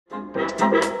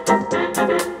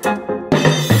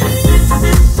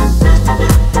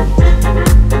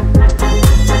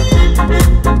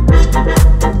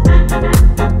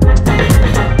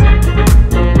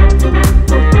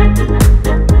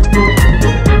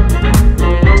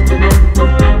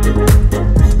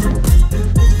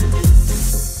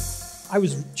I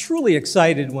was truly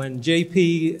excited when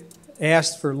JP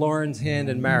asked for Lauren's hand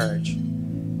in marriage.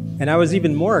 And I was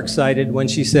even more excited when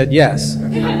she said yes.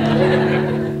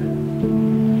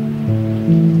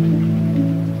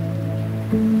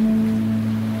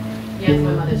 Yes,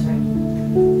 my mother's ring.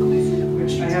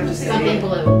 I have to say. Something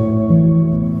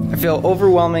blue. I feel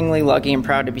overwhelmingly lucky and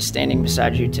proud to be standing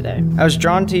beside you today. I was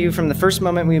drawn to you from the first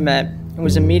moment we met and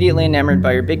was immediately enamored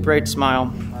by your big, bright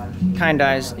smile, kind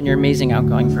eyes, and your amazing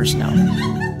outgoing personality.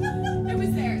 I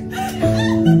was there.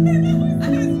 I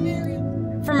was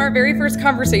married. From our very first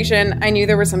conversation, I knew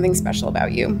there was something special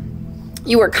about you.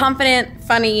 You were confident,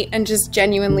 funny, and just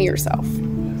genuinely yourself.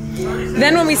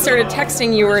 Then when we started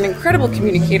texting, you were an incredible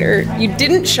communicator. You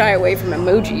didn't shy away from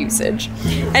emoji usage,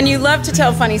 and you loved to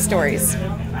tell funny stories.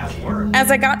 As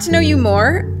I got to know you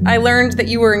more, I learned that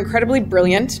you were incredibly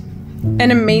brilliant, an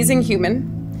amazing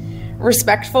human,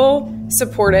 respectful,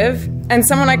 supportive, and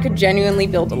someone I could genuinely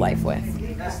build a life with.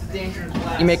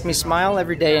 You make me smile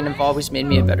every day and have always made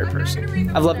me a better person.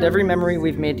 I've loved every memory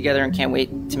we've made together and can't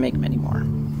wait to make many more.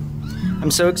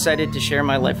 I'm so excited to share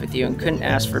my life with you and couldn't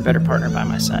ask for a better partner by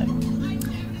my side.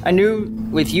 I knew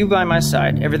with you by my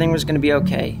side, everything was going to be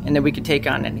okay and that we could take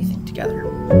on anything together.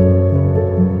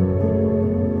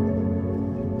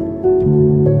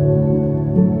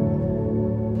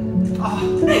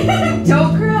 Oh.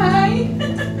 Don't cry.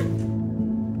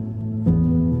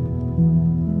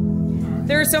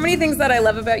 There are so many things that I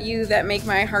love about you that make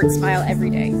my heart smile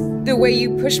every day. The way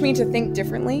you push me to think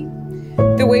differently,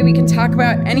 the way we can talk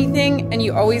about anything and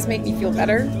you always make me feel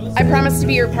better. I promise to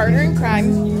be your partner in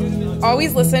crime,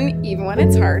 always listen even when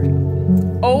it's hard,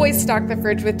 always stock the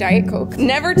fridge with Diet Coke,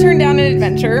 never turn down an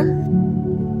adventure.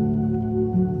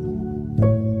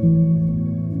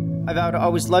 I vow to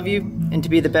always love you and to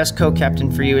be the best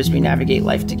co-captain for you as we navigate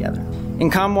life together. In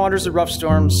calm waters of rough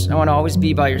storms, I want to always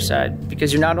be by your side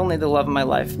because you're not only the love of my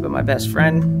life, but my best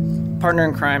friend, partner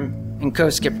in crime, and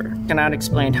co-skipper. I cannot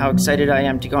explain how excited I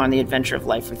am to go on the adventure of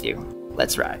life with you.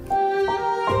 Let's ride.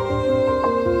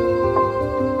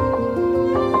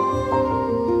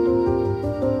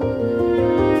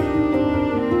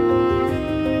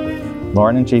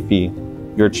 Lauren and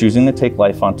JP, you're choosing to take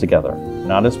life on together,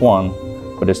 not as one,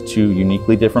 but as two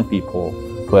uniquely different people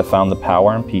who have found the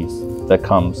power and peace that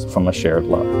comes from a shared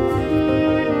love.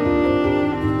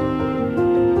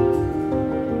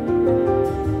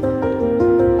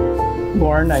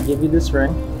 Lauren, I give you this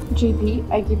ring. JP,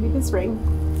 I give you this ring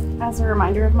as a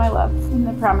reminder of my love and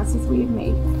the promises we have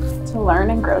made to learn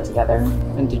and grow together.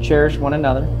 And to cherish one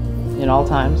another in all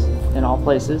times, in all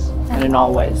places, and in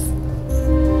all ways.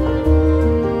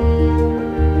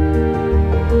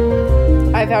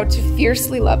 I vow to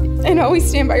fiercely love you and always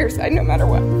stand by your side no matter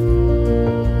what.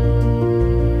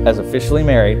 As officially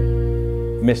married,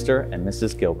 Mr. and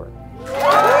Mrs. Gilbert.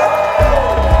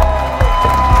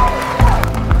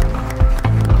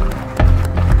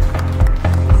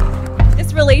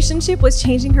 This relationship was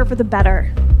changing her for the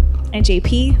better. And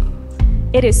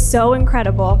JP, it is so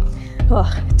incredible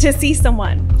to see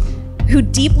someone who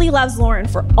deeply loves Lauren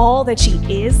for all that she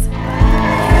is.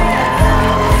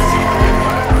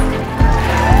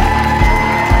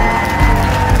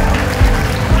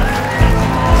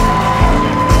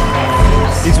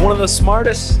 He's one of the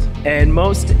smartest and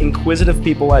most inquisitive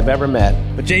people I've ever met.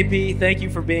 But JP, thank you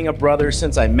for being a brother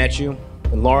since I met you.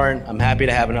 And Lauren, I'm happy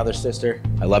to have another sister.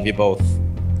 I love you both.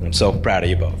 And I'm so proud of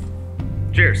you both.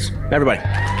 Cheers, everybody.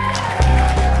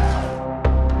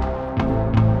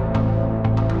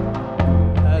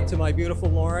 To my beautiful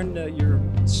Lauren, your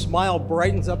smile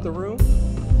brightens up the room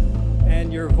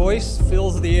and your voice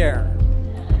fills the air.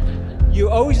 You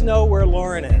always know where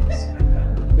Lauren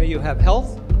is. May you have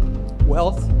health,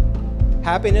 wealth,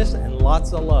 happiness, and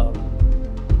lots of love.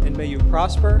 And may you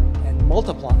prosper and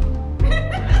multiply.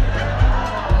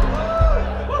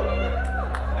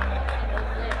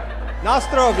 Na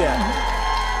zdrowie!